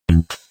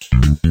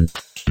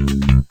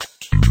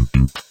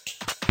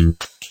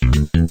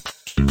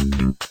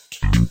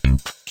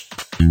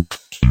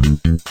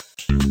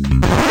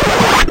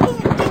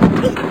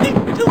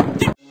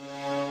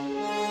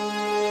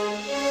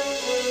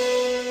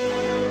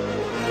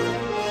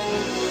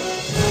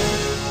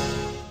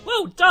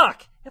Whoa,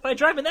 Doc! If I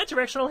drive in that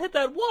direction, I'll hit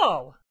that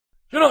wall!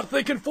 You're not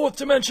thinking fourth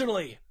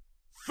dimensionally,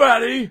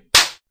 fatty!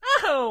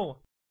 Ow!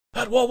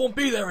 That wall won't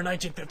be there in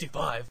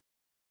 1955.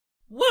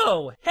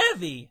 Whoa,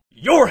 heavy!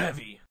 You're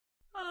heavy!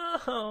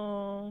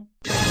 Oh.